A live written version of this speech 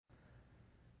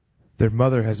Their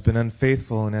mother has been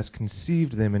unfaithful and has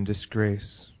conceived them in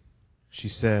disgrace. She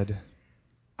said,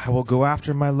 I will go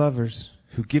after my lovers,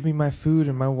 who give me my food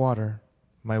and my water,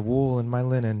 my wool and my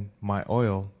linen, my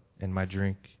oil and my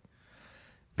drink.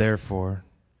 Therefore,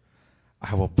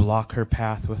 I will block her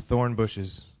path with thorn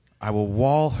bushes. I will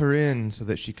wall her in so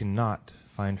that she cannot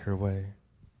find her way.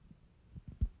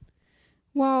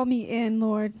 Wall me in,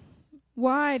 Lord.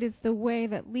 Wide is the way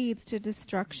that leads to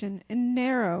destruction, and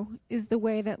narrow is the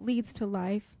way that leads to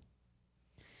life.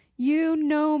 You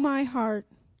know my heart.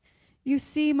 You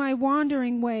see my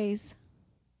wandering ways.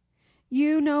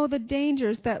 You know the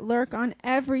dangers that lurk on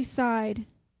every side.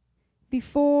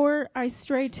 Before I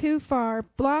stray too far,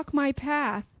 block my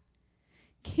path.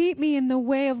 Keep me in the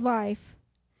way of life.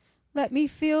 Let me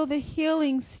feel the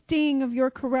healing sting of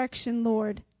your correction,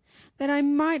 Lord, that I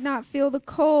might not feel the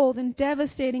cold and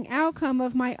devastating outcome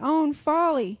of my own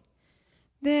folly.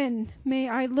 Then may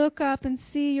I look up and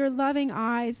see your loving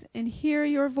eyes and hear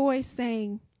your voice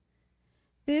saying,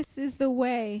 This is the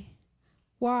way,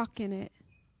 walk in it.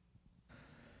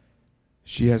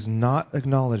 She has not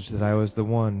acknowledged that I was the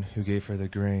one who gave her the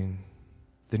grain,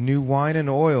 the new wine and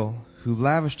oil, who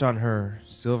lavished on her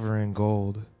silver and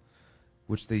gold,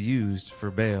 which they used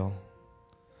for Baal.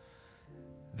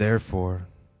 Therefore,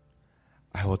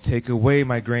 I will take away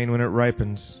my grain when it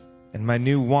ripens, and my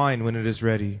new wine when it is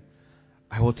ready.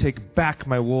 I will take back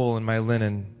my wool and my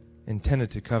linen,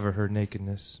 intended to cover her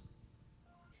nakedness.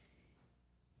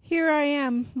 Here I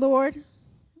am, Lord.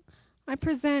 I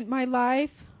present my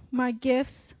life, my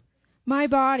gifts, my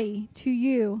body to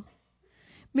you.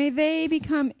 May they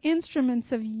become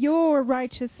instruments of your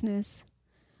righteousness.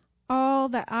 All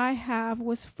that I have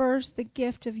was first the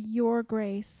gift of your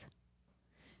grace.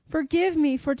 Forgive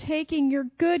me for taking your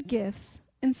good gifts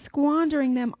and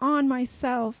squandering them on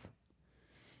myself.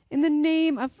 In the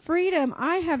name of freedom,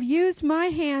 I have used my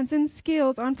hands and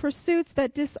skills on pursuits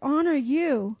that dishonor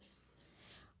you.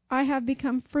 I have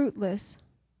become fruitless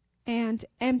and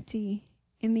empty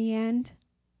in the end.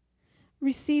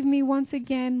 Receive me once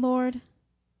again, Lord.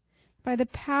 By the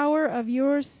power of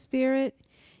your Spirit,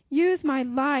 use my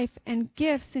life and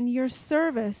gifts in your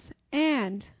service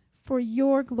and for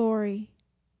your glory.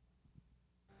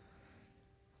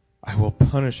 I will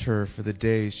punish her for the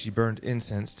days she burned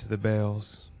incense to the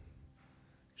Baals.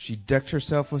 She decked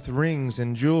herself with rings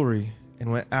and jewelry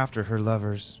and went after her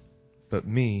lovers, but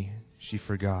me she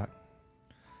forgot.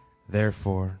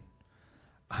 Therefore,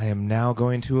 I am now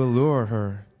going to allure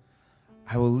her.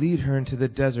 I will lead her into the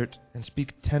desert and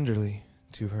speak tenderly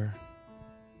to her.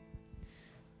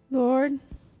 Lord,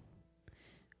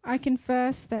 I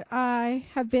confess that I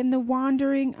have been the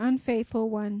wandering,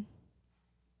 unfaithful one.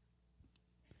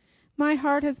 My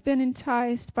heart has been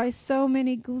enticed by so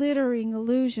many glittering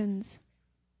illusions.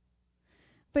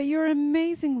 But your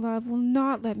amazing love will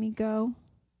not let me go.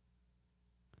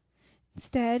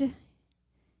 Instead,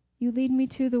 you lead me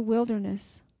to the wilderness.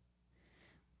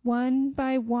 One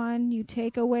by one, you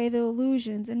take away the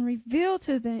illusions and reveal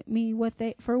to me what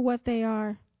they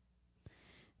are.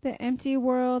 The empty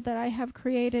world that I have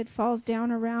created falls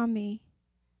down around me.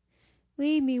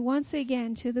 Lead me once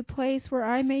again to the place where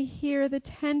I may hear the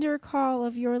tender call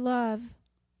of your love.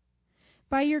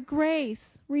 By your grace,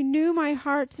 renew my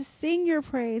heart to sing your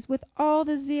praise with all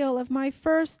the zeal of my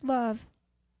first love.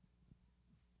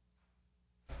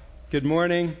 Good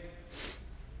morning.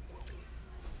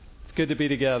 It's good to be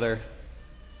together.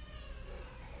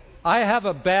 I have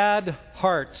a bad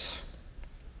heart.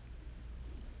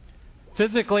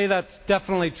 Physically, that's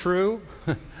definitely true.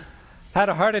 Had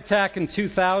a heart attack in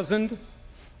 2000.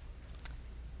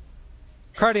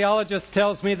 Cardiologist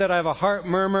tells me that I have a heart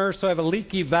murmur, so I have a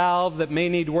leaky valve that may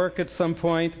need work at some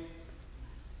point.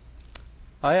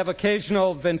 I have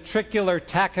occasional ventricular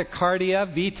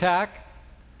tachycardia, VTAC,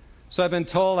 so I've been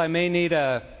told I may need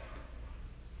a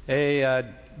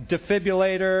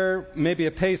defibrillator, maybe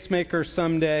a pacemaker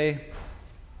someday.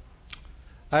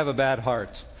 I have a bad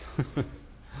heart.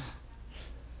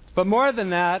 But more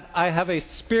than that, I have a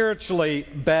spiritually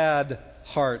bad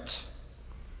heart.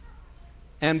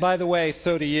 And by the way,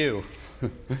 so do you.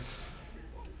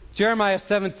 Jeremiah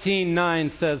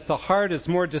 17:9 says, "The heart is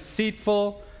more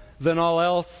deceitful than all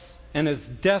else and is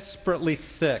desperately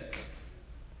sick."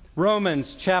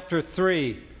 Romans chapter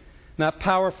 3, that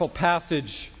powerful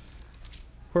passage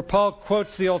where Paul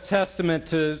quotes the Old Testament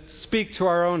to speak to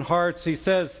our own hearts. He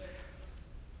says,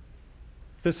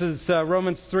 this is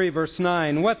Romans 3, verse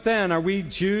 9. "What then? Are we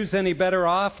Jews any better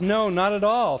off? No, not at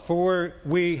all, for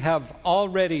we have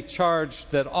already charged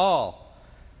that all,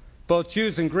 both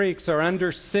Jews and Greeks, are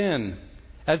under sin.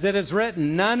 As it is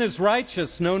written, none is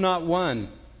righteous, no, not one.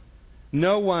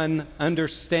 No one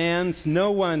understands.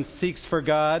 No one seeks for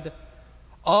God.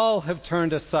 All have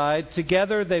turned aside.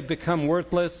 Together they've become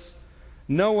worthless.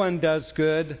 No one does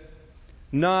good,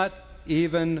 not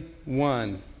even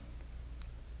one.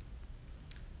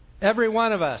 Every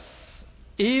one of us,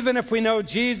 even if we know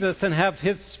Jesus and have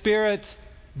His Spirit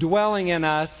dwelling in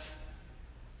us,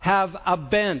 have a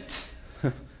bent,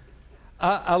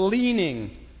 a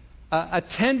leaning, a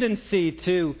tendency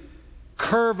to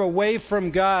curve away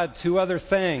from God to other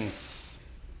things.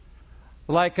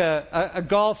 Like a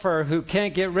golfer who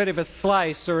can't get rid of his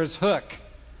slice or his hook.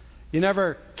 You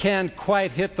never can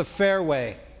quite hit the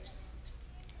fairway.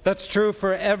 That's true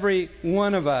for every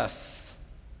one of us.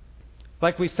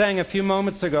 Like we sang a few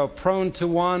moments ago, prone to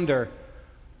wander.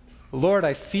 Lord,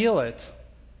 I feel it.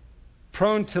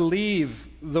 Prone to leave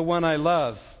the one I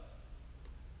love.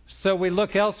 So we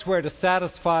look elsewhere to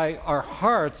satisfy our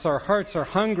hearts. Our hearts are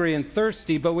hungry and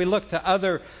thirsty, but we look to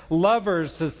other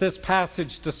lovers, as this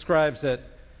passage describes it,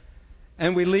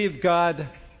 and we leave God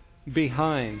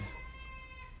behind.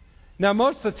 Now,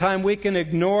 most of the time we can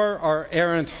ignore our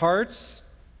errant hearts.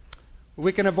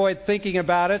 We can avoid thinking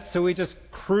about it, so we just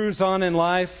cruise on in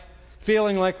life,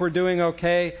 feeling like we're doing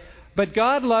okay. But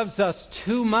God loves us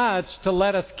too much to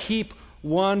let us keep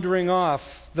wandering off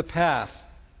the path,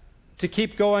 to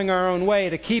keep going our own way,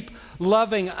 to keep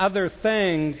loving other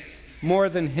things more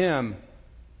than Him.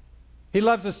 He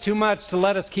loves us too much to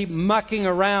let us keep mucking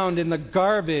around in the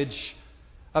garbage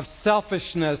of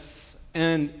selfishness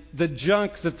and the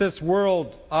junk that this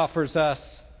world offers us,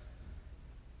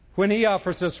 when He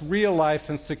offers us real life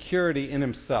and security in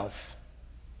Himself.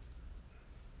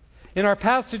 In our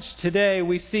passage today,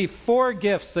 we see 4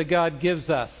 gifts that God gives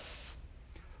us.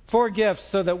 4 gifts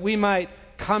so that we might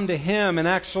come to Him and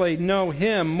actually know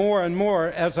Him more and more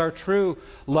as our true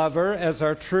lover, as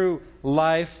our true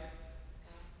life,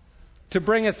 to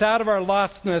bring us out of our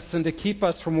lostness and to keep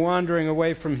us from wandering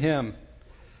away from Him.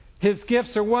 His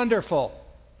gifts are wonderful,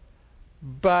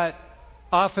 but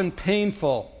often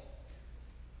painful,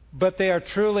 but they are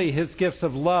truly His gifts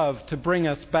of love to bring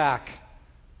us back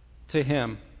to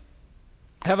Him.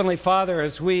 Heavenly Father,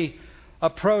 as we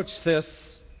approach this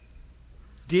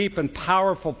deep and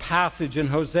powerful passage in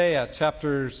Hosea,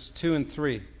 chapters 2 and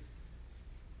 3.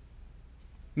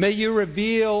 May You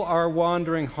reveal our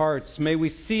wandering hearts. May we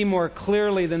see more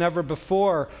clearly than ever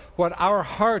before what our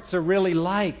hearts are really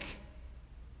like.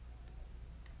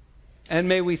 And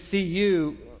may we see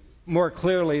You more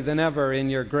clearly than ever in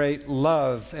Your great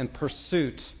love and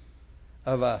pursuit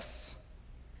of us,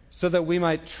 so that we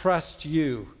might trust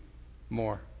You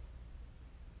more.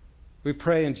 We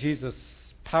pray in Jesus'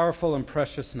 powerful and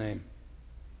precious name.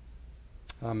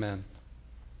 Amen.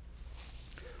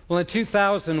 Well, in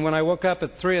 2000, when I woke up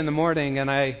at 3 in the morning and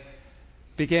I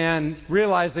began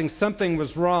realizing something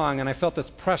was wrong and I felt this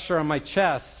pressure on my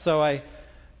chest, so I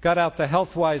got out the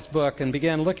HealthWise book and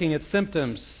began looking at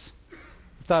symptoms.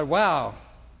 I thought, wow,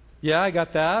 yeah, I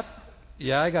got that.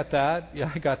 Yeah, I got that.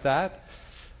 Yeah, I got that.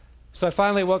 So I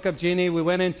finally woke up Jeannie. We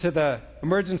went into the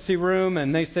emergency room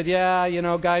and they said, yeah,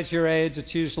 guys your age,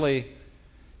 it's usually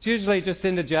just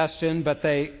indigestion, but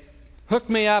they hooked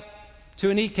me up to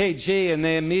an EKG and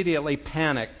they immediately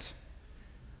panicked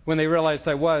when they realized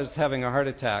I was having a heart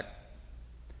attack.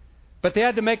 But they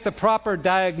had to make the proper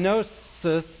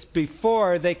diagnosis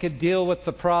before they could deal with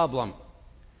the problem.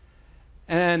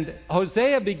 And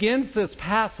Hosea begins this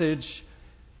passage,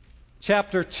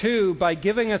 chapter 2, by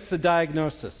giving us the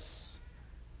diagnosis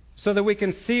so that we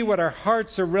can see what our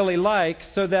hearts are really like,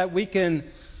 so that we can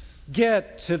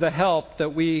get to the help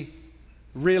that we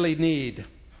really need.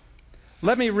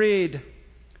 Let me read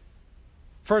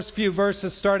first few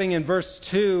verses starting in verse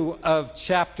 2 of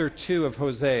chapter 2 of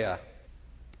Hosea.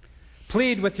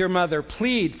 Plead with your mother,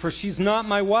 plead, for she's not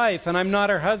my wife and I'm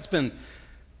not her husband,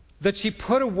 that she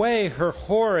put away her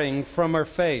whoring from her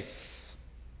face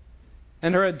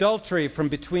and her adultery from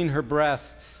between her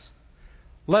breasts.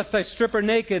 Lest I strip her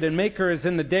naked and make her as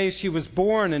in the day she was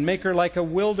born, and make her like a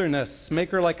wilderness, make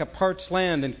her like a parched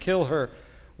land, and kill her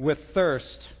with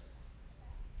thirst.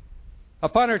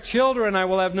 Upon her children I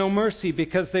will have no mercy,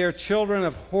 because they are children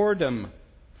of whoredom.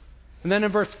 And then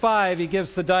in verse 5 he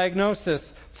gives the diagnosis.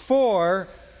 For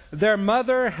their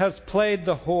mother has played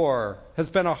the whore, has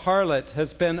been a harlot,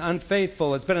 has been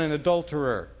unfaithful, has been an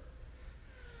adulterer.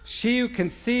 She who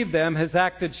conceived them has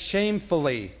acted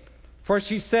shamefully. For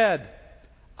she said,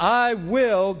 I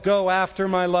will go after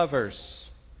my lovers,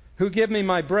 who give me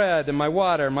my bread and my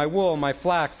water, my wool, my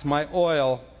flax, my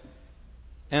oil,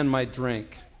 and my drink.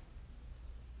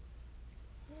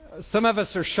 Some of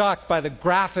us are shocked by the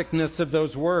graphicness of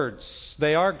those words.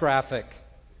 They are graphic.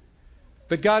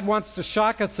 But God wants to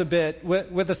shock us a bit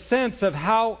with a sense of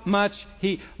how much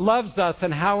He loves us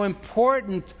and how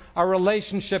important our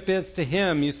relationship is to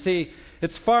Him. You see,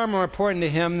 it's far more important to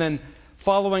Him than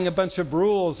following a bunch of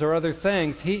rules or other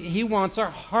things. He wants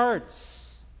our hearts.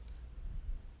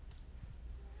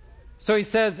 So He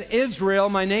says, Israel,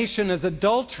 my nation, is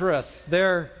adulterous.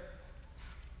 They're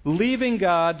leaving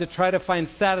God to try to find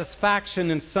satisfaction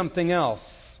in something else.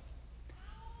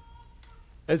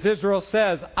 As Israel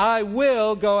says, I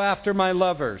will go after my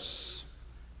lovers.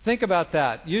 Think about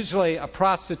that. Usually a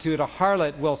prostitute, a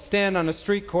harlot, will stand on a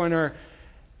street corner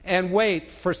and wait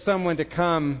for someone to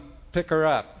come pick her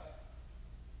up.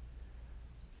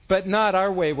 But not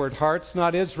our wayward hearts,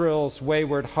 not Israel's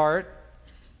wayward heart.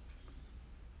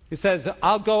 He says,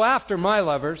 I'll go after my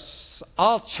lovers.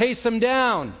 I'll chase them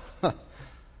down.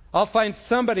 I'll find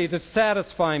somebody to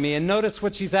satisfy me. And notice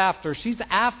what she's after. She's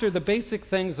after the basic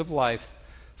things of life.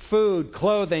 Food,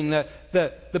 clothing,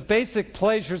 the basic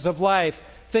pleasures of life,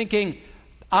 thinking,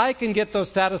 I can get those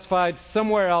satisfied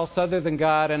somewhere else other than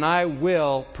God, and I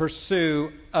will pursue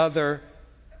other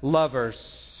lovers.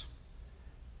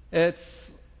 It's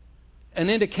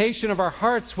an indication of our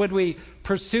hearts when we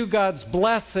pursue God's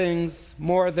blessings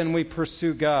more than we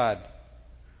pursue God.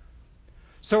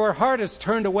 So her heart is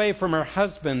turned away from her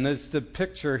husband, is the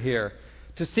picture here,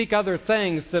 to seek other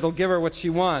things that'll give her what she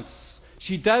wants.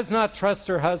 She does not trust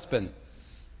her husband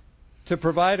to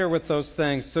provide her with those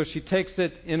things, so she takes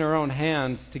it in her own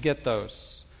hands to get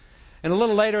those. And a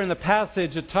little later in the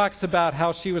passage, it talks about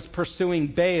how she was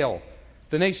pursuing Baal,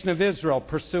 the nation of Israel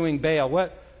pursuing Baal.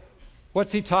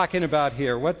 What's he talking about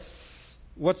here?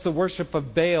 What's the worship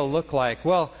of Baal look like?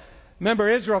 Well, remember,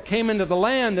 Israel came into the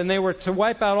land and they were to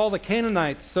wipe out all the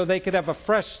Canaanites so they could have a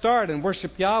fresh start and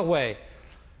worship Yahweh.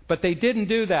 But they didn't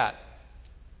do that.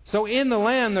 So in the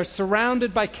land, they're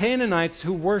surrounded by Canaanites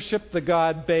who worship the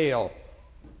god Baal.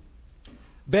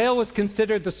 Baal was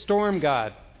considered the storm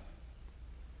god,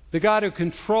 the god who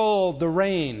controlled the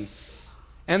rains,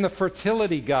 and the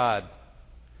fertility god.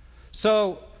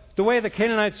 So the way the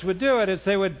Canaanites would do it is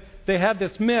they had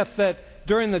this myth that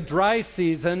during the dry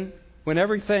season, when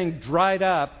everything dried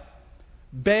up,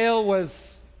 Baal was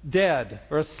dead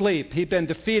or asleep. He'd been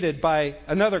defeated by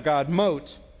another god, Mot.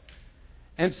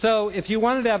 And so if you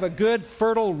wanted to have a good,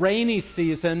 fertile, rainy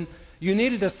season, you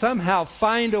needed to somehow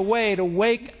find a way to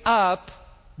wake up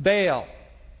Baal.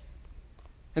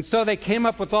 And so they came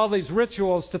up with all these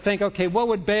rituals to think, okay, what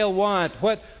would Baal want?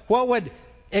 What would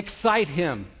excite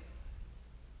him?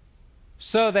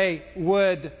 So they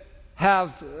would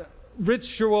have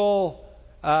ritual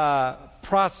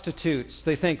prostitutes.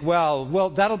 They think,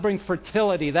 well, that'll bring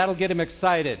fertility. That'll get him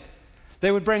excited. They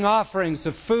would bring offerings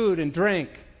of food and drink.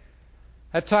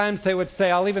 At times they would say,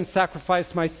 I'll even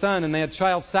sacrifice my son. And they had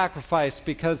child sacrifice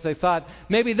because they thought,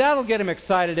 maybe that'll get him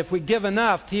excited if we give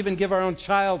enough to even give our own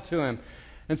child to him.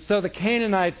 And so the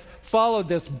Canaanites followed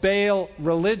this Baal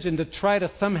religion to try to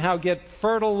somehow get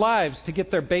fertile lives, to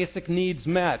get their basic needs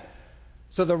met.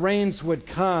 So the rains would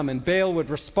come and Baal would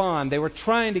respond. They were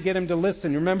trying to get him to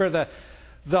listen. You remember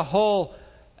the whole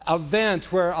event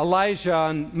where Elijah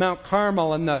on Mount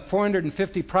Carmel and the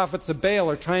 450 prophets of Baal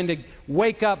are trying to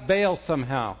wake up Baal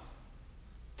somehow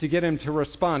to get him to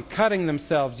respond, cutting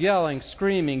themselves, yelling,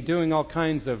 screaming, doing all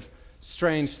kinds of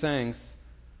strange things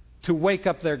to wake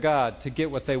up their God to get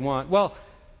what they want. Well,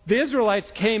 the Israelites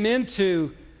came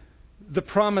into the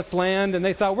promised land and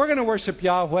they thought, we're going to worship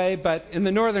Yahweh, but in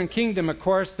the northern kingdom, of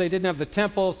course, they didn't have the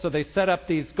temple, so they set up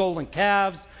these golden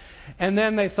calves. And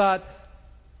then they thought,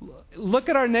 look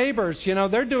at our neighbors,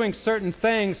 they're doing certain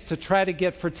things to try to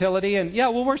get fertility. And yeah,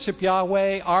 we'll worship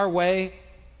Yahweh our way,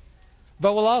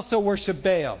 but we'll also worship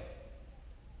Baal.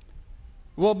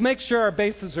 We'll make sure our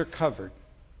bases are covered.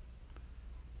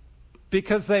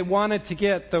 Because they wanted to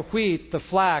get the wheat, the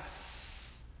flax,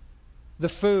 the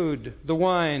food, the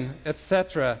wine,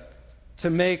 etc., to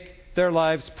make their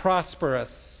lives prosperous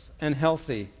and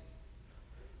healthy.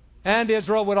 And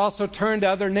Israel would also turn to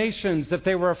other nations. If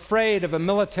they were afraid of a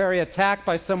military attack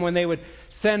by someone, they would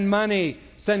send money,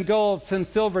 send gold, send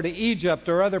silver to Egypt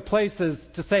or other places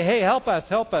to say, hey, help us,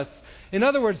 help us. In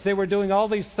other words, they were doing all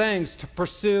these things to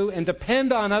pursue and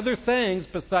depend on other things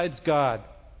besides God.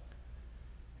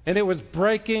 And it was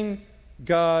breaking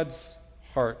God's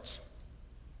heart.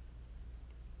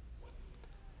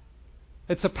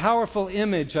 It's a powerful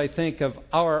image, I think, of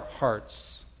our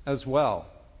hearts as well.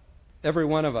 Every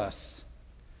one of us.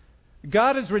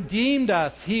 God has redeemed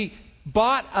us. He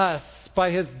bought us by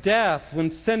His death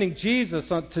when sending Jesus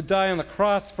to die on the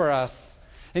cross for us.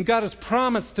 And God has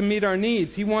promised to meet our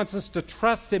needs. He wants us to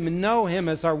trust Him and know Him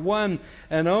as our one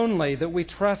and only that we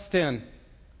trust in.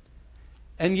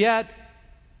 And yet,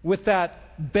 with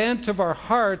that bent of our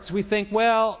hearts, we think,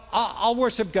 well, I'll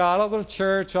worship God, I'll go to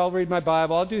church, I'll read my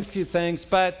Bible, I'll do a few things,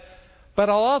 but I'll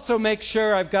also make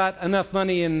sure I've got enough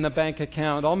money in the bank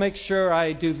account. I'll make sure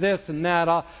I do this and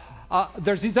that.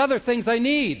 There's these other things I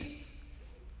need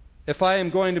if I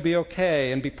am going to be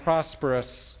okay and be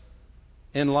prosperous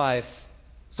in life.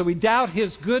 So we doubt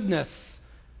His goodness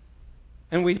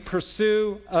and we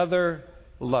pursue other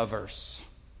lovers.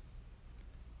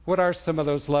 What are some of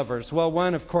those lovers? Well,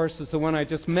 one, of course, is the one I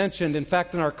just mentioned. In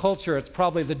fact, in our culture, it's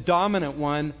probably the dominant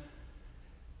one,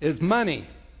 is money.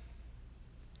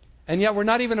 And yet we're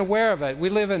not even aware of it. We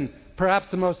live in perhaps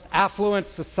the most affluent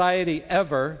society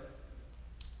ever.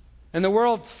 And the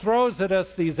world throws at us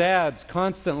these ads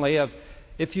constantly of,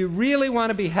 if you really want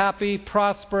to be happy,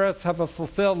 prosperous, have a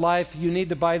fulfilled life, you need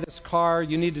to buy this car,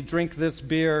 you need to drink this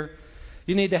beer,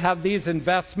 you need to have these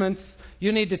investments,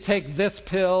 you need to take this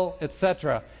pill,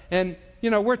 etc. And,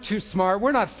 we're too smart.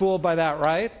 We're not fooled by that,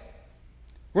 right?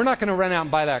 We're not going to run out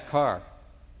and buy that car.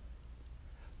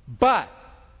 But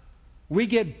we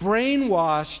get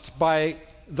brainwashed by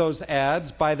those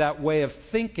ads, by that way of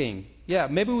thinking. Yeah,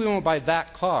 maybe we won't buy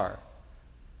that car.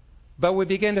 But we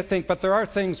begin to think, but there are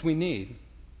things we need.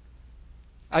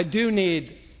 I do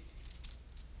need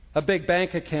a big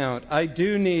bank account. I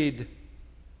do need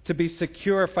to be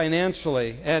secure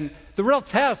financially. And the real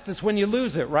test is when you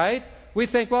lose it, right? We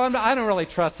think, well, I don't really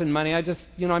trust in money.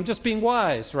 I'm just being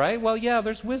wise, right? Well, yeah,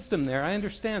 there's wisdom there. I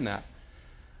understand that.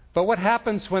 But what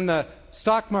happens when the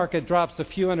stock market drops a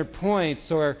few hundred points,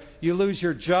 or you lose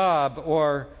your job,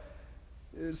 or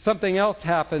something else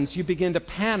happens? You begin to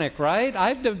panic, right?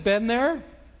 I've been there.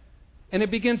 And it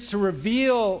begins to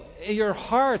reveal in your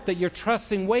heart that you're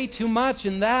trusting way too much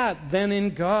in that than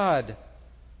in God,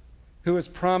 who has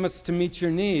promised to meet your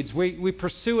needs. We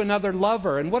pursue another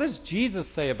lover. And what does Jesus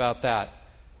say about that?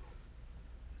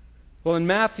 Well, in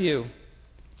Matthew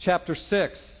chapter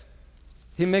 6,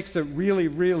 He makes it really,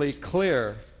 really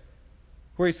clear,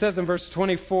 where He says in verse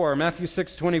 24, Matthew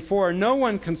 6:24, "No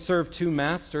one can serve two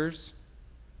masters.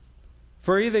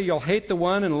 For either you'll hate the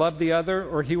one and love the other,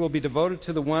 or he will be devoted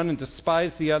to the one and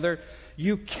despise the other.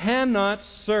 You cannot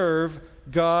serve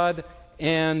God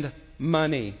and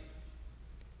money."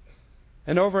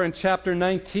 And over in chapter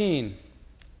 19,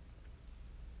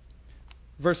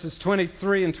 verses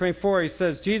 23 and 24, He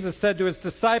says, Jesus said to His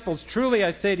disciples, "Truly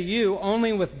I say to you,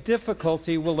 only with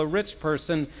difficulty will a rich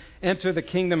person enter the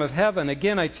kingdom of heaven.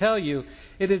 Again, I tell you,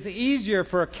 it is easier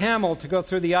for a camel to go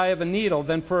through the eye of a needle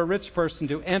than for a rich person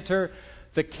to enter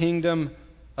the kingdom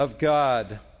of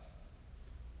God."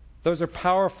 Those are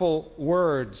powerful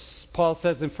words. Paul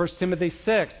says in 1 Timothy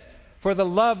 6, "For the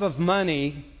love of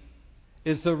money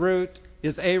is a root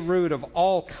of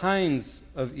all kinds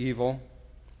of evil."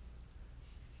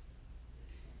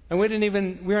 And we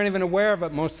aren't even aware of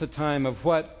it most of the time, of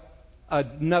what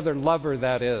another lover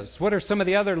that is. What are some of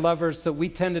the other lovers that we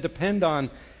tend to depend on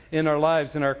in our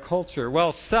lives, in our culture?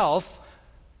 Well, self.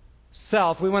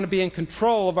 We want to be in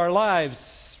control of our lives,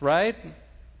 right?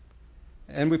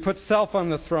 And we put self on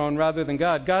the throne rather than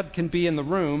God. God can be in the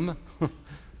room,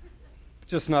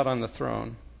 just not on the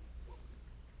throne.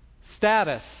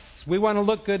 Status. We want to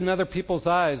look good in other people's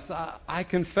eyes. I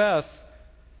confess,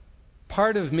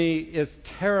 part of me is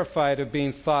terrified of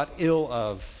being thought ill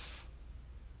of.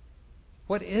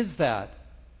 What is that?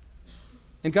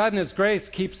 And God in His grace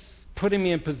keeps putting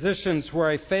me in positions where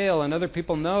I fail and other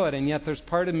people know it, and yet there's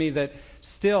part of me that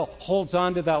still holds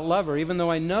on to that lover, even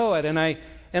though I know it, and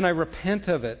I repent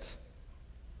of it.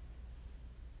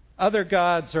 Other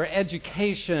gods are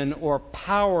education or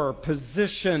power,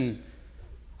 position,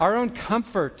 our own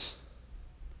comfort.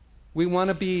 We want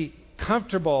to be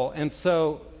comfortable, and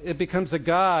so it becomes a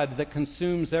god that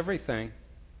consumes everything.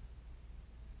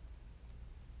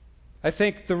 I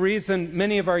think the reason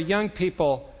many of our young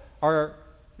people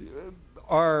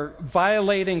are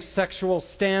violating sexual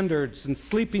standards and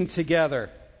sleeping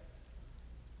together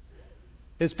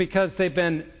is because they've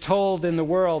been told in the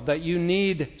world that you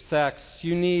need sex,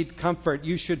 you need comfort,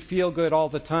 you should feel good all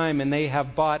the time, and they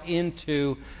have bought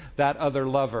into that other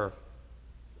lover.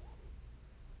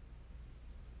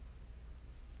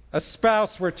 A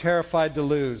spouse we're terrified to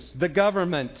lose. The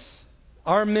government,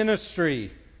 our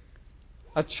ministry,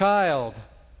 a child.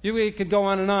 We could go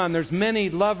on and on. There's many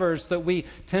lovers that we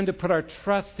tend to put our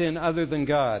trust in other than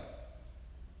God.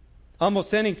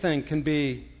 Almost anything can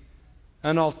be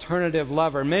an alternative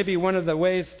lover. Maybe one of the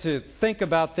ways to think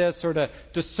about this or to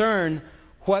discern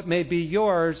what may be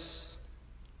yours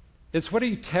is, what are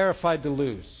you terrified to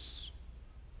lose?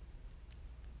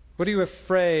 What are you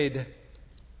afraid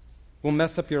will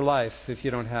mess up your life if you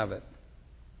don't have it?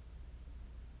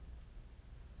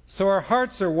 So our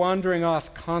hearts are wandering off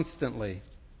constantly.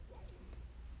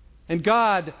 And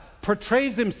God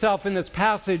portrays himself in this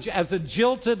passage as a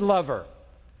jilted lover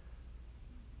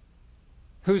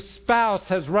whose spouse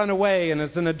has run away and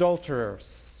is an adulteress.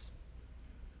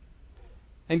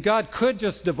 And God could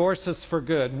just divorce us for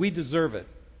good. We deserve it.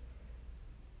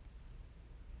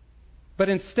 But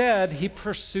instead, he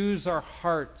pursues our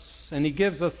hearts, and he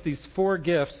gives us these 4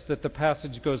 gifts that the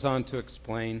passage goes on to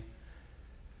explain.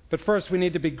 But first, we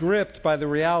need to be gripped by the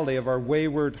reality of our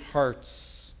wayward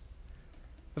hearts.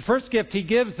 The first gift he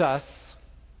gives us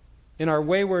in our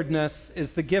waywardness is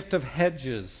the gift of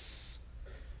hedges.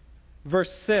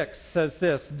 Verse 6 says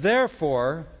this,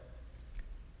 "Therefore,"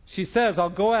 she says, "I'll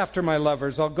go after my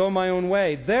lovers, I'll go my own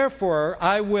way. Therefore,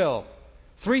 I will."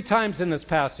 3 times in this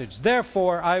passage.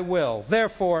 Therefore, I will.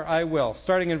 Therefore, I will.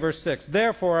 Starting in verse 6.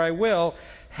 "Therefore, I will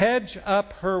hedge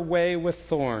up her way with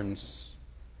thorns,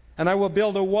 and I will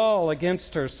build a wall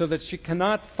against her so that she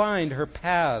cannot find her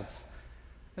paths."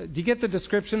 Do you get the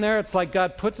description there? It's like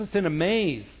God puts us in a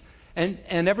maze, and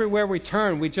everywhere we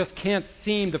turn, we just can't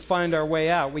seem to find our way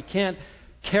out. We can't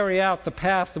carry out the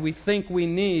path that we think we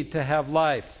need to have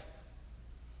life.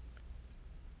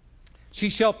 "She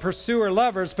shall pursue her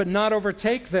lovers, but not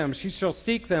overtake them. She shall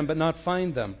seek them, but not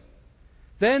find them.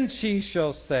 Then she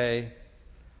shall say,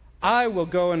 I will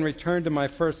go and return to my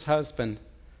first husband,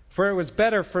 for it was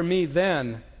better for me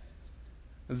then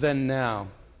than now."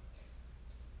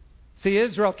 See,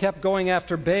 Israel kept going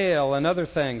after Baal and other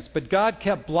things, but God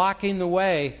kept blocking the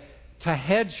way to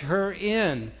hedge her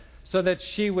in so that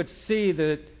she would see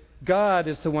that God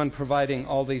is the one providing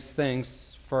all these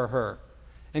things for her.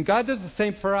 And God does the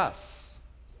same for us.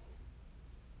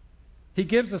 He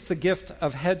gives us the gift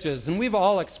of hedges, and we've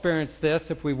all experienced this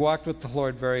if we've walked with the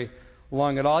Lord very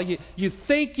long at all. You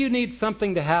think you need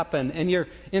something to happen, and you're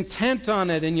intent on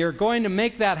it, and you're going to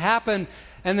make that happen,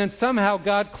 and then somehow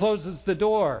God closes the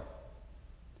door,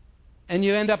 and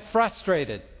you end up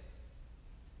frustrated.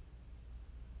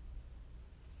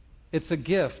 It's a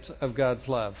gift of God's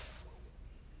love.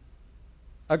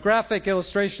 A graphic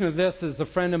illustration of this is a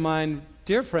friend of mine,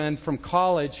 dear friend from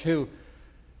college, who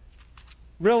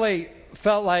really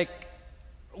felt like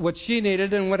what she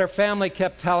needed and what her family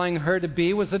kept telling her to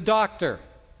be was a doctor.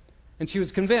 And she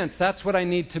was convinced, that's what I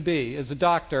need to be, is a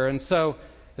doctor. And so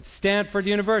at Stanford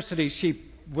University, she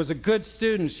was a good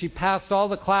student. She passed all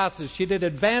the classes. She did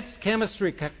advanced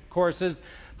chemistry courses,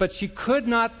 but she could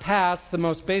not pass the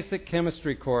most basic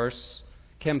chemistry course,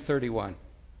 Chem 31.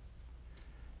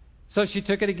 So she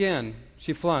took it again.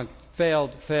 She flunked,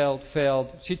 failed.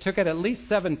 She took it at least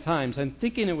 7 times. I'm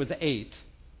thinking it was 8.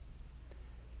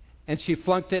 And she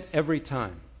flunked it every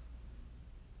time.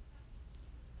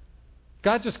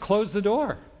 God just closed the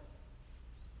door.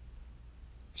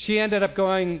 She ended up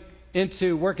going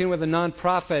into working with a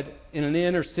nonprofit in an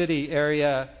inner city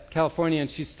area, California,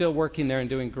 and she's still working there and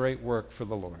doing great work for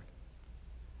the Lord.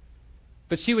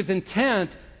 But she was intent,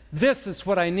 this is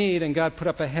what I need, and God put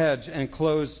up a hedge and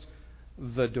closed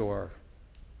the door.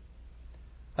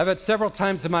 I've had several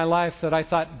times in my life that I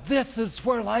thought, this is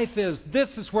where life is. This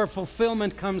is where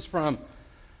fulfillment comes from. I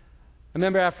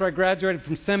remember after I graduated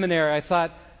from seminary, I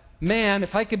thought, man,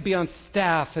 if I could be on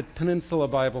staff at Peninsula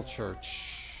Bible Church,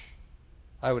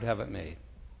 I would have it made.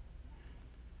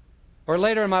 Or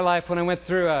later in my life, when I went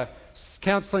through a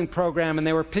counseling program and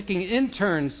they were picking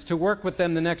interns to work with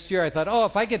them the next year, I thought,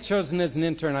 if I get chosen as an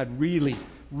intern, I'd really,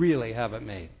 really have it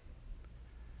made.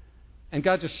 And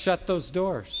God just shut those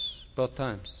doors both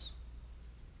times.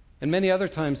 And many other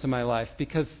times in my life,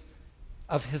 because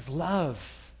of His love.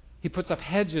 He puts up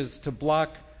hedges to block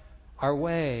our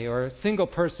way. Or a single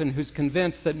person who's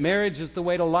convinced that marriage is the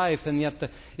way to life, and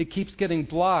yet it keeps getting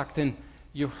blocked, and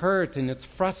you hurt, and it's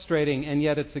frustrating, and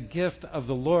yet it's a gift of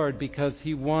the Lord because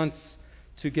He wants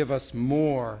to give us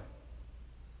more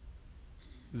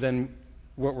than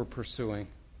what we're pursuing.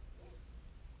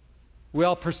 We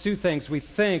all pursue things we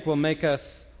think will make us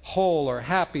whole or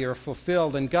happy or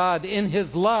fulfilled, and God, in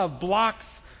His love, blocks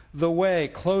the way,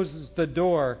 closes the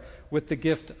door with the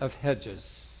gift of hedges.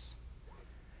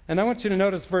 And I want you to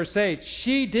notice verse 8.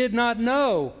 She did not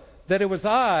know that it was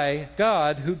I,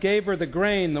 God, who gave her the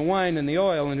grain, the wine, and the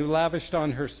oil, and who lavished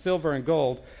on her silver and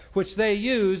gold, which they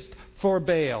used for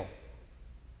Baal.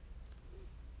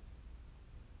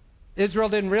 Israel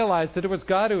didn't realize that it was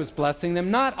God who was blessing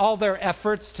them, not all their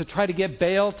efforts to try to get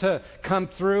Baal to come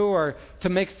through or to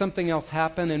make something else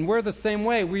happen. And we're the same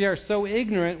way. We are so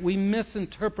ignorant, we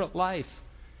misinterpret life.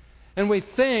 And we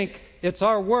think it's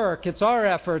our work, it's our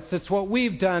efforts, it's what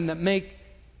we've done that make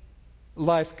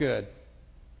life good.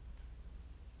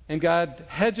 And God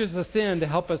hedges us in to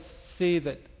help us see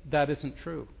that that isn't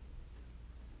true.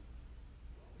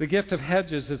 The gift of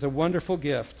hedges is a wonderful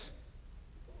gift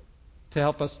to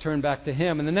help us turn back to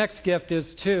Him. And the next gift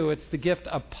is, too, it's the gift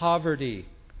of poverty.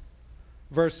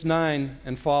 Verse 9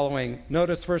 and following.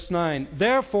 Notice verse 9.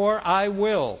 Therefore I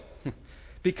will.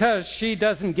 Because she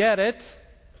doesn't get it.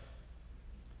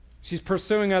 She's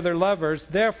pursuing other lovers.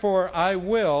 Therefore I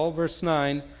will, verse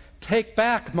 9, take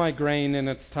back my grain in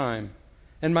its time,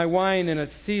 and my wine in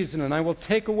its season, and I will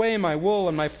take away my wool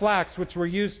and my flax, which were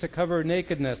used to cover her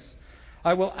nakedness.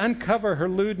 I will uncover her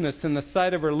lewdness in the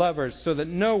sight of her lovers, so that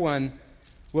no one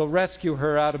will rescue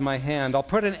her out of my hand. I'll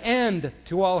put an end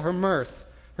to all her mirth,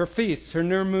 her feasts, her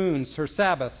new moons, her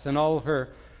Sabbaths, and all her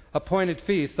appointed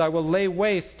feasts. I will lay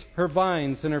waste her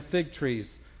vines and her fig trees,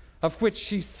 of which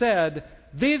she said,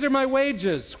 these are my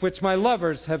wages, which my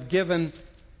lovers have given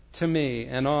to me,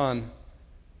 and on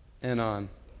and on.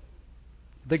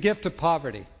 The gift of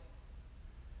poverty.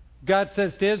 God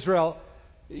says to Israel,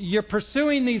 you're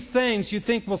pursuing these things you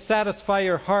think will satisfy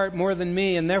your heart more than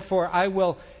me, and therefore I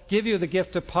will give you the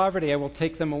gift of poverty. I will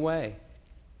take them away.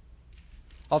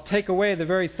 I'll take away the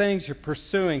very things you're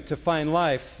pursuing to find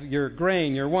life, your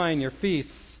grain, your wine, your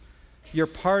feasts, your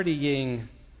partying,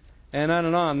 and on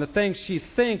and on. The things she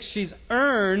thinks she's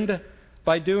earned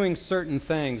by doing certain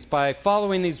things, by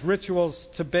following these rituals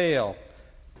to Baal.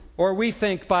 Or we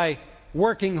think by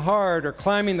working hard or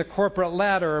climbing the corporate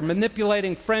ladder or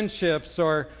manipulating friendships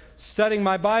or studying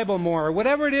my Bible more, or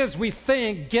whatever it is we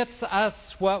think gets us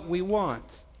what we want.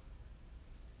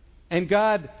 And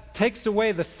God takes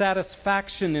away the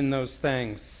satisfaction in those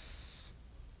things.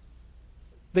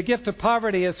 The gift of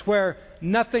poverty is where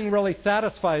nothing really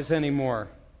satisfies anymore.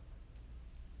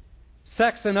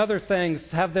 Sex and other things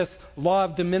have this law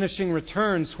of diminishing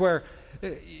returns where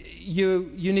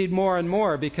you need more and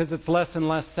more because it's less and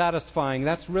less satisfying.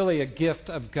 That's really a gift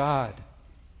of God.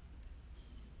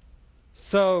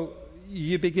 So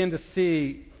you begin to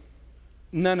see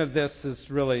none of this is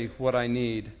really what I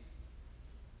need.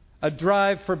 A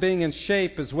drive for being in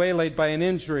shape is waylaid by an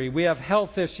injury. We have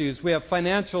health issues. We have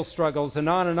financial struggles, and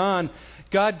on and on.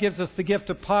 God gives us the gift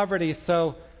of poverty,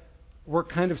 so we're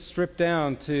kind of stripped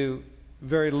down to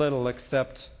very little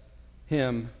except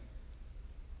Him.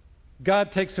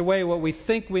 God takes away what we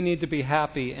think we need to be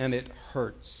happy, and it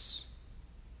hurts.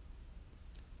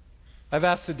 I've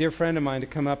asked a dear friend of mine to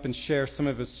come up and share some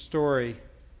of his story,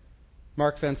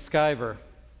 Mark Van Sciver,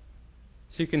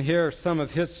 so you can hear some of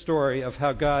his story of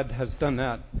how God has done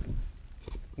that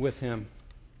with him.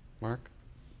 Mark?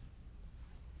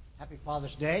 Happy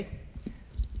Father's Day,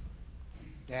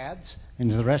 dads, and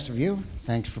to the rest of you,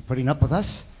 thanks for putting up with us.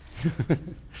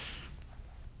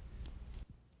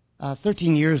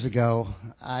 13 years ago,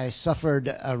 I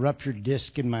suffered a ruptured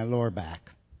disc in my lower back.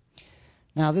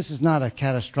 Now, this is not a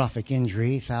catastrophic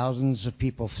injury. Thousands of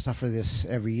people suffer this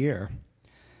every year.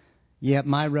 Yet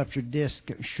my ruptured disc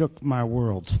shook my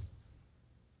world.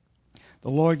 The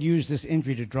Lord used this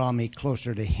injury to draw me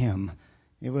closer to Him.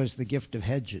 It was the gift of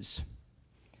hedges.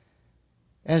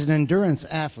 As an endurance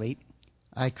athlete,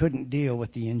 I couldn't deal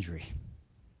with the injury.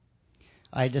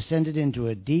 I descended into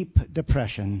a deep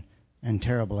depression and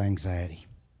terrible anxiety.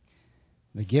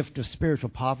 The gift of spiritual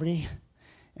poverty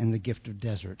and the gift of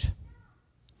desert.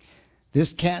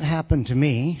 This can't happen to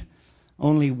me.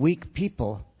 Only weak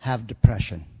people have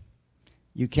depression.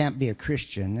 You can't be a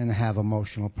Christian and have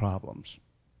emotional problems.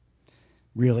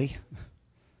 Really?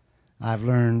 I've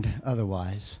learned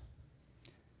otherwise.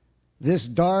 This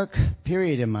dark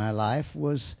period in my life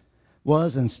was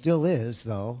and still is,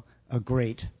 though, a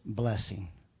great blessing.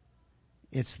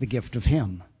 It's the gift of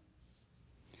Him.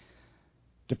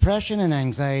 Depression and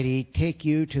anxiety take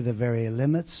you to the very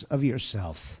limits of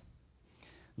yourself.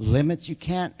 Limits you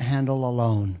can't handle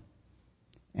alone.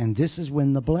 And this is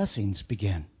when the blessings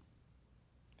begin.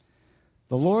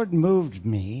 The Lord moved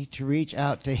me to reach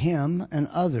out to Him and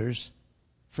others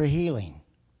for healing.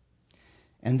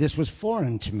 And this was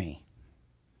foreign to me.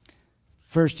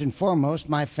 First and foremost,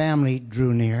 my family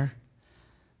drew near.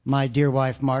 My dear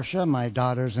wife, Marcia, my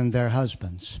daughters, and their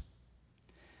husbands.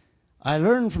 I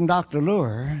learned from Dr.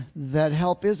 Luer that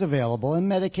help is available and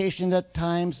medication at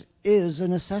times is a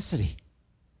necessity.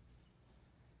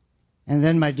 And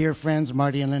then my dear friends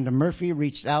Marty and Linda Murphy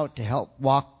reached out to help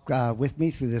walk with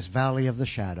me through this valley of the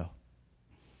shadow.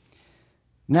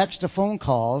 Next, a phone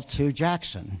call to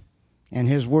Jackson, and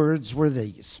his words were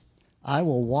these: I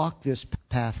will walk this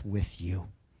path with you.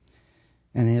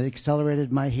 And it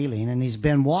accelerated my healing, and he's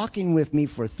been walking with me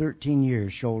for 13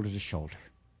 years, shoulder to shoulder.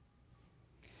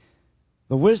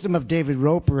 The wisdom of David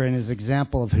Roper and his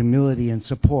example of humility and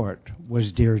support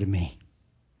was dear to me.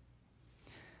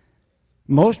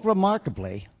 Most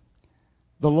remarkably,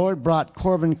 the Lord brought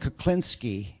Corvin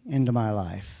Kuklinski into my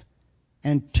life,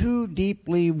 and two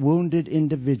deeply wounded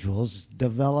individuals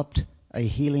developed a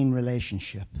healing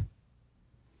relationship.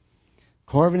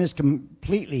 Corvin is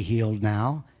completely healed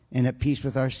now and at peace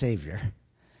with our Savior,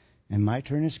 and my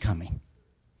turn is coming.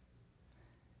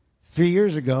 3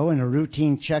 years ago, in a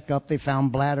routine checkup, they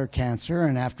found bladder cancer,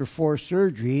 and after 4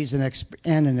 surgeries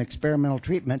and an experimental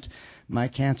treatment, my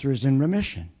cancer is in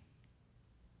remission.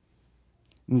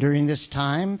 And during this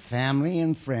time, family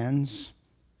and friends,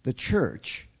 the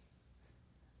church,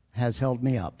 has held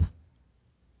me up.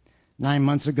 9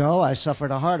 months ago, I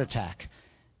suffered a heart attack.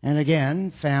 And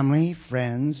again, family,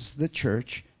 friends, the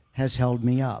church has held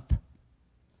me up.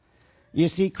 You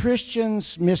see,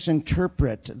 Christians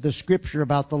misinterpret the Scripture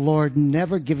about the Lord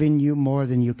never giving you more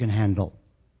than you can handle.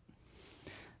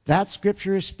 That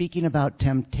Scripture is speaking about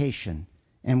temptation,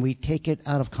 and we take it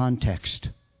out of context.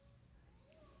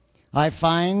 I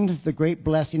find the great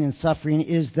blessing in suffering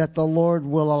is that the Lord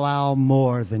will allow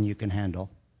more than you can handle.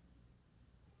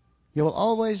 He will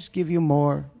always give you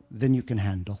more than you can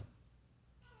handle.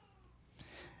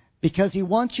 Because He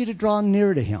wants you to draw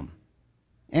near to Him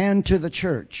and to the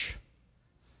church,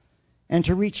 and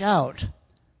to reach out,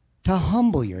 to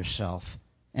humble yourself,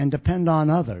 and depend on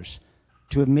others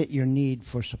to admit your need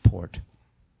for support.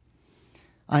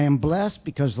 I am blessed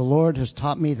because the Lord has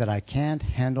taught me that I can't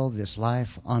handle this life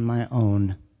on my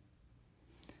own.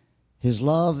 His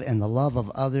love and the love of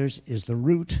others is the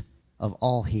root of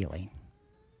all healing.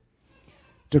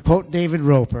 To quote David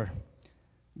Roper,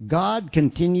 God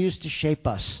continues to shape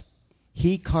us.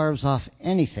 He carves off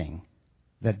anything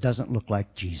that doesn't look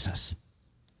like Jesus.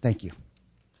 Thank you.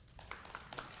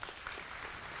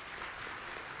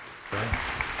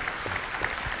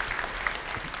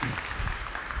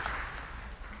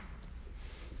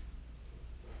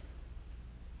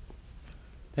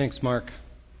 Thanks, Mark.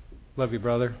 Love you,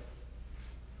 brother.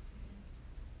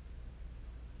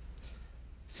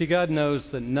 See, God knows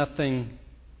that nothing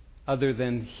other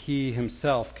than He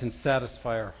Himself can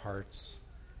satisfy our hearts.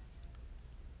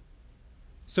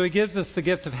 So He gives us the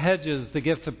gift of hedges, the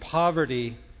gift of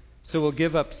poverty, so we'll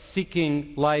give up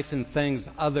seeking life in things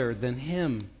other than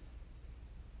Him.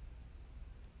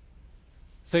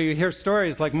 So you hear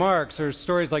stories like Mark's, or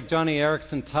stories like Johnny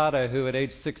Erickson Tada, who at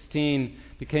age 16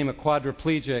 became a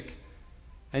quadriplegic,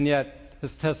 and yet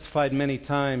has testified many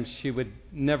times she would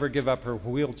never give up her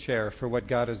wheelchair for what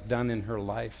God has done in her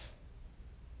life.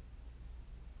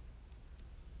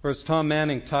 Or as Tom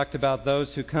Manning talked about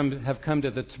those who have come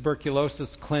to the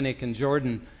tuberculosis clinic in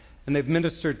Jordan, and they've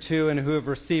ministered to and who have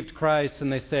received Christ,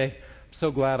 and they say, I'm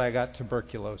so glad I got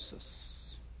tuberculosis.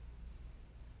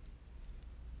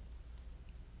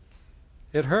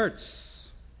 It hurts.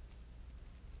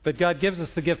 But God gives us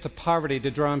the gift of poverty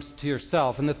to draw us to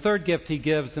yourself. And the third gift He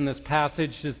gives in this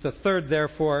passage is the third,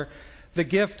 therefore, the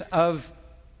gift of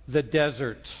the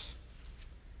desert.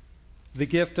 The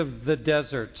gift of the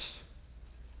desert.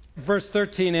 Verse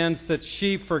 13 ends that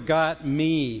she forgot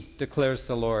me, declares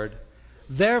the Lord.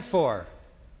 Therefore,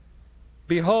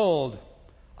 behold,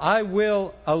 I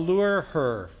will allure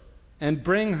her and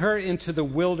bring her into the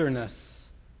wilderness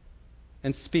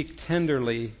and speak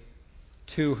tenderly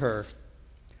to her.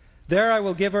 There I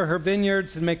will give her her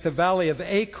vineyards and make the valley of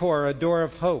Achor a door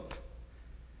of hope.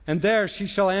 And there she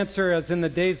shall answer as in the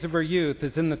days of her youth,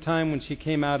 as in the time when she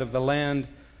came out of the land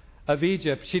of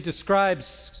Egypt.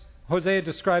 Hosea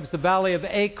describes the valley of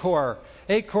Achor.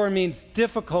 Achor means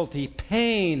difficulty,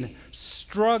 pain,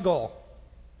 struggle.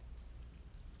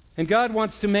 And God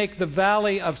wants to make the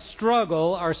valley of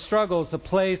struggle, our struggles, a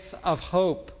place of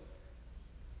hope.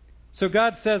 So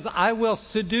God says, I will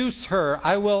seduce her.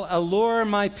 I will allure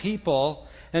my people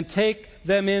and take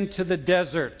them into the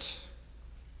desert,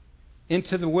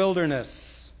 into the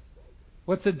wilderness.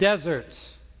 What's a desert?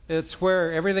 It's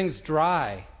where everything's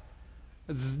dry.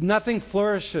 Nothing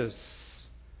flourishes.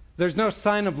 There's no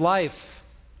sign of life.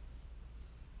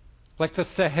 Like the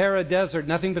Sahara Desert,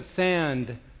 nothing but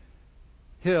sand.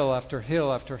 Hill after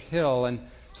hill after hill. And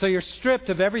so you're stripped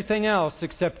of everything else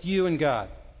except you and God.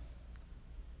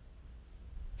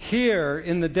 Here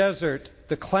in the desert,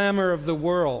 the clamor of the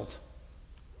world,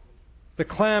 the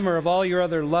clamor of all your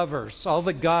other lovers, all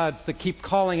the gods that keep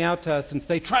calling out to us and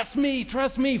say, trust me,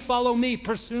 follow me,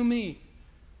 pursue me,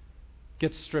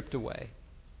 gets stripped away.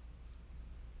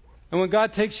 And when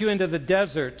God takes you into the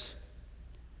desert,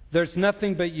 there's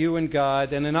nothing but you and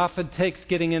God, and it often takes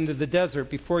getting into the desert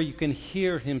before you can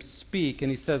hear Him speak. And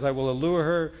He says, I will allure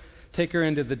her, take her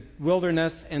into the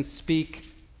wilderness, and speak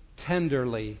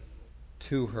tenderly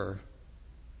to her.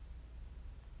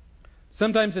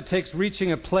 Sometimes it takes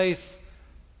reaching a place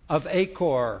of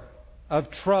Achor, of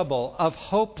trouble, of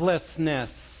hopelessness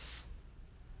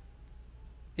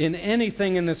in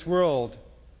anything in this world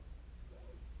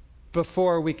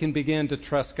before we can begin to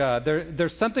trust God.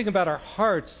 There's something about our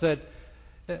hearts that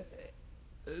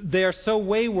they are so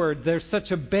wayward, there's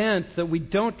such a bent that we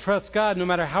don't trust God no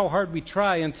matter how hard we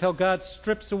try until God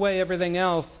strips away everything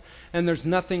else and there's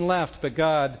nothing left but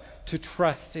God to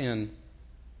trust in.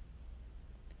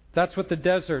 That's what the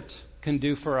desert can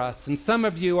do for us. And some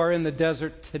of you are in the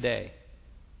desert today.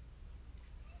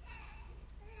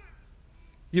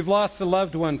 You've lost a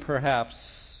loved one, perhaps.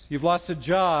 You've lost a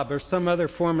job or some other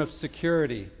form of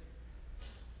security.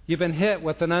 You've been hit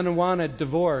with an unwanted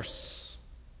divorce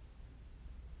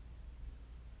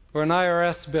or an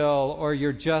IRS bill, or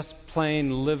you're just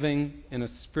plain living in a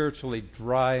spiritually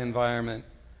dry environment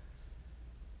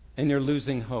and you're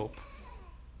losing hope.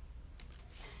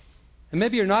 And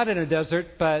maybe you're not in a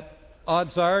desert, but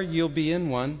odds are you'll be in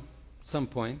one at some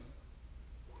point,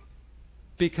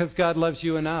 because God loves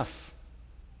you enough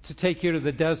to take you to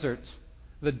the desert,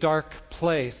 the dark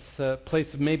place, a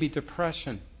place of maybe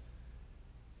depression,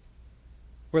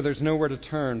 where there's nowhere to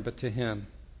turn but to Him.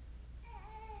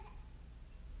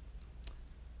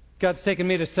 God's taken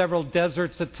me to several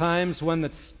deserts at times. One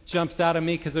that jumps out at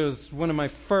me because it was one of my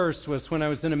first was when I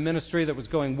was in a ministry that was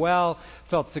going well,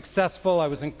 felt successful, I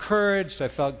was encouraged, I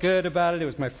felt good about it. It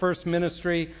was my first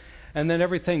ministry, and then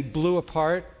everything blew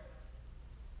apart.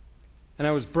 And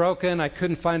I was broken. I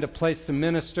couldn't find a place to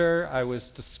minister. I was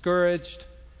discouraged.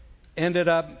 Ended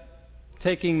up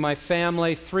taking my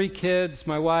family, 3 kids,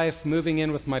 my wife, moving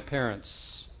in with my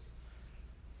parents.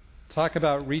 Talk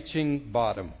about reaching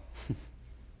bottom.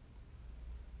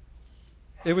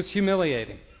 It was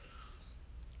humiliating.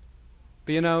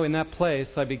 But in that place,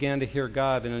 I began to hear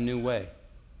God in a new way.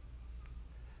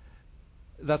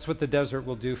 That's what the desert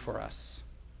will do for us.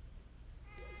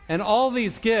 And all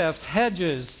these gifts,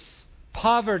 hedges,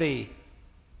 poverty,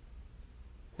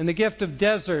 and the gift of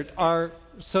desert are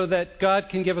so that God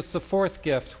can give us the 4th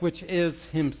gift, which is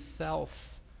Himself.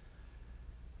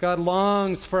 God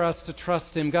longs for us to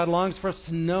trust Him. God longs for us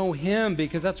to know Him,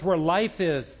 because that's where life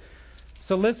is.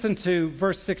 So listen to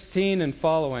verse 16 and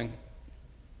following.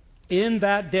 In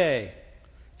that day,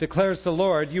 declares the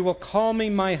Lord, you will call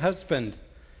me my husband,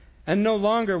 and no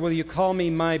longer will you call me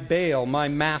my Baal, my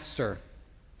master.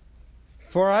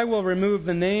 For I will remove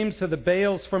the names of the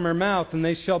Baals from her mouth, and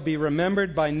they shall be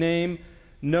remembered by name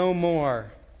no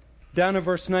more. Down to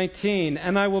verse 19.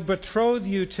 And I will betroth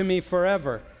you to me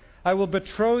forever. I will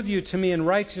betroth you to me in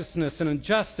righteousness and in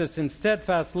justice, in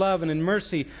steadfast love and in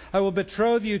mercy. I will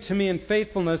betroth you to me in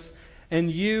faithfulness,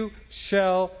 and you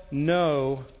shall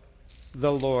know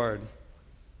the Lord.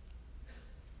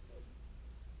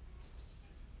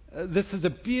 This is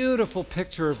a beautiful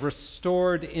picture of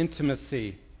restored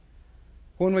intimacy.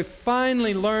 When we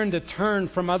finally learn to turn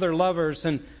from other lovers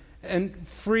and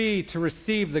free to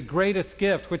receive the greatest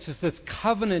gift, which is this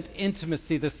covenant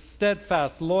intimacy, this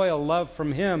steadfast, loyal love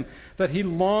from Him that He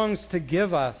longs to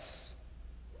give us.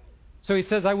 So He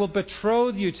says, I will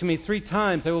betroth you to me 3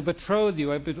 times. I will betroth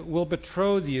you. I will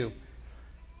betroth you.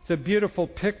 It's a beautiful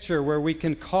picture where we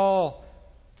can call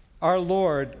our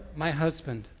Lord my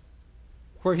husband,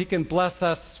 where He can bless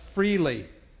us freely.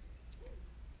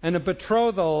 And a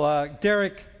betrothal,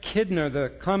 Derek Kidner,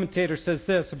 the commentator, says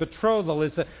this: a betrothal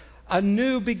is a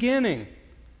new beginning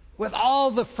with all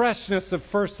the freshness of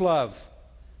first love,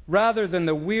 rather than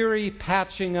the weary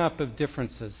patching up of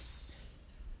differences.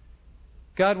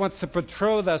 God wants to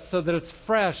betroth us so that it's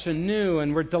fresh and new,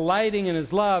 and we're delighting in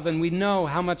His love, and we know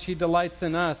how much He delights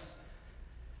in us.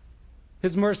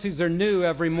 His mercies are new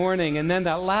every morning. And then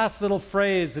that last little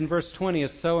phrase in verse 20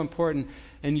 is so important.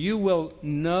 And you will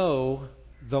know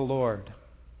the Lord.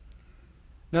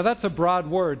 Now that's a broad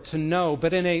word, to know,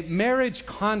 but in a marriage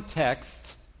context,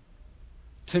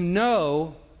 to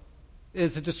know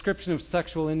is a description of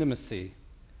sexual intimacy.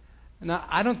 Now,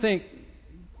 I don't think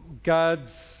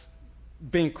God's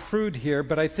being crude here,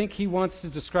 but I think He wants to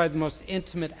describe the most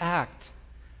intimate act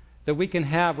that we can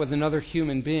have with another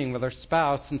human being, with our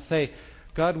spouse, and say,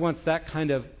 God wants that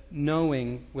kind of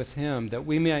knowing with Him, that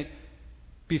we might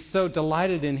be so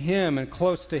delighted in Him and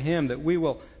close to Him that we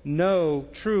will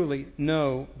truly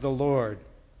know the Lord,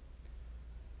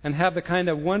 and have the kind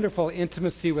of wonderful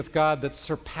intimacy with God that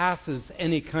surpasses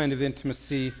any kind of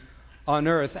intimacy on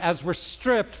earth, as we're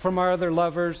stripped from our other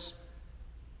lovers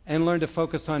and learn to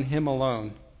focus on Him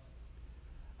alone.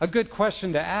 A good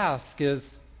question to ask is,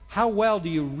 how well do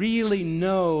you really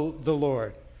know the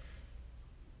Lord?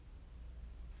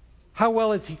 How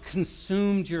well has He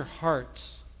consumed your heart?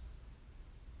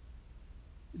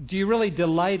 Do you really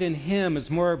delight in Him as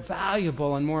more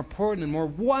valuable and more important and more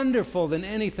wonderful than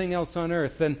anything else on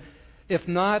earth? Then, if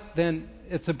not, then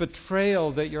it's a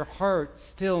betrayal that your heart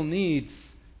still needs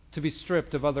to be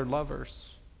stripped of other lovers.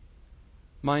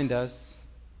 Mine does.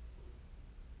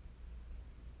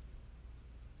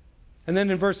 And then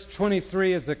in verse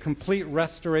 23 is a complete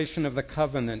restoration of the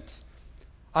covenant.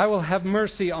 I will have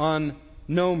mercy on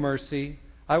no mercy.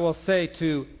 I will say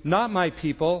to not my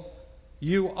people,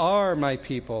 you are my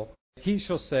people. He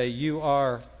shall say, you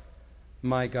are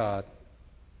my God.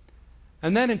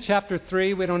 And then in chapter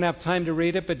 3, we don't have time to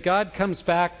read it, but God comes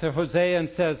back to Hosea and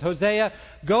says, Hosea,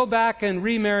 go back and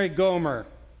remarry Gomer.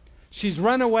 She's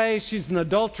run away, she's an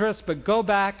adulteress, but go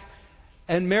back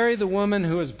and marry the woman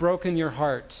who has broken your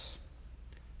heart.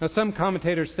 Now, some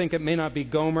commentators think it may not be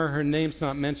Gomer. Her name's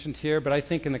not mentioned here, but I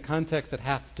think in the context it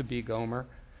has to be Gomer.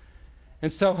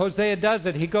 And so Hosea does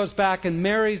it. He goes back and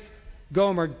marries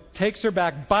Gomer, takes her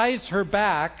back, buys her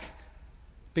back,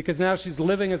 because now she's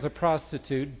living as a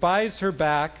prostitute, buys her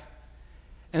back,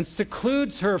 and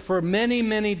secludes her for many,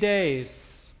 many days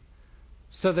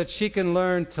so that she can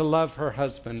learn to love her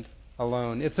husband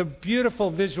alone. It's a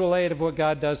beautiful visual aid of what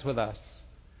God does with us.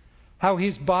 How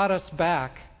He's bought us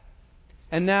back.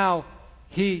 And now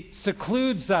He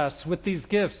secludes us with these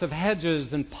gifts of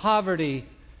hedges and poverty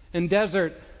and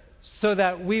desert so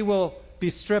that we will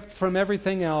be stripped from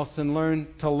everything else and learn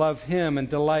to love Him and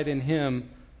delight in Him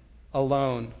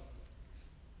alone.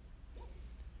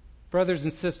 Brothers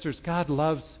and sisters, God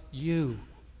loves you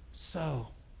so.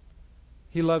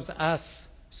 He loves us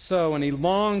so, and He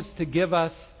longs to give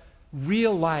us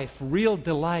real life, real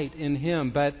delight in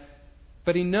Him. But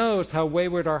He knows how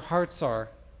wayward our hearts are.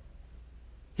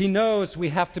 He knows we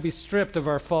have to be stripped of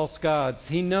our false gods.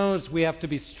 He knows we have to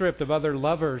be stripped of other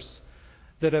lovers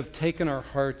that have taken our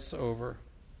hearts over.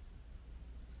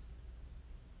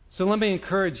 So let me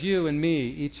encourage you and me,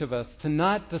 each of us, to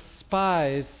not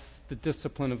despise the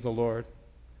discipline of the Lord.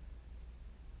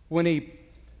 When He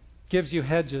gives you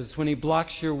hedges, when He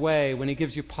blocks your way, when He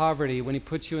gives you poverty, when He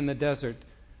puts you in the desert,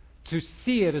 to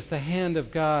see it as the hand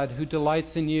of God who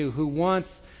delights in you, who wants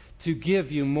to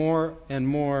give you more and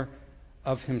more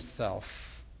of Himself.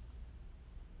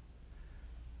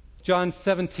 John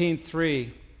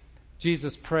 17:3,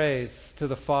 Jesus prays to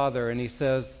the Father, and He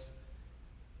says,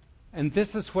 and this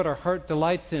is what our heart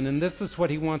delights in, and this is what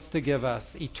He wants to give us,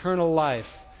 eternal life.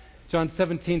 John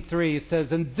 17:3 He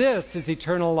says, and this is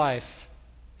eternal life,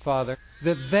 Father,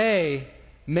 that they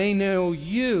may know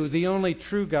You, the only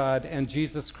true God, and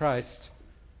Jesus Christ,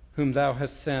 whom Thou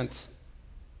hast sent.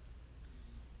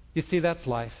 You see, that's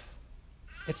life.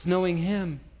 It's knowing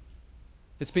Him.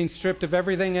 It's being stripped of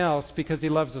everything else because He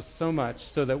loves us so much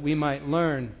so that we might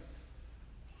learn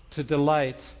to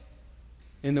delight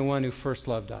in the one who first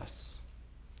loved us.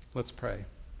 Let's pray.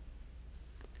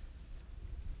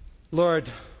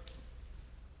 Lord,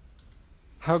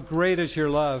 how great is Your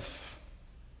love,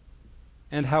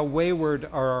 and how wayward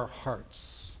are our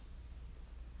hearts.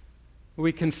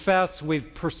 We confess we've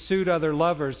pursued other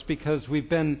lovers because we've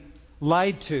been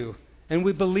lied to, and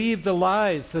we believe the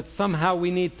lies that somehow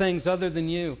we need things other than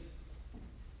You.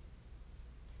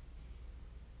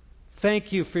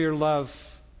 Thank You for Your love.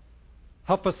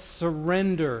 Help us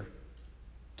surrender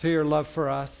to Your love for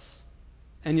us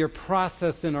and Your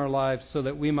process in our lives so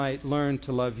that we might learn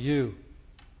to love You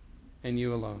and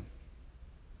You alone.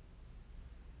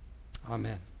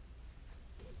 Amen.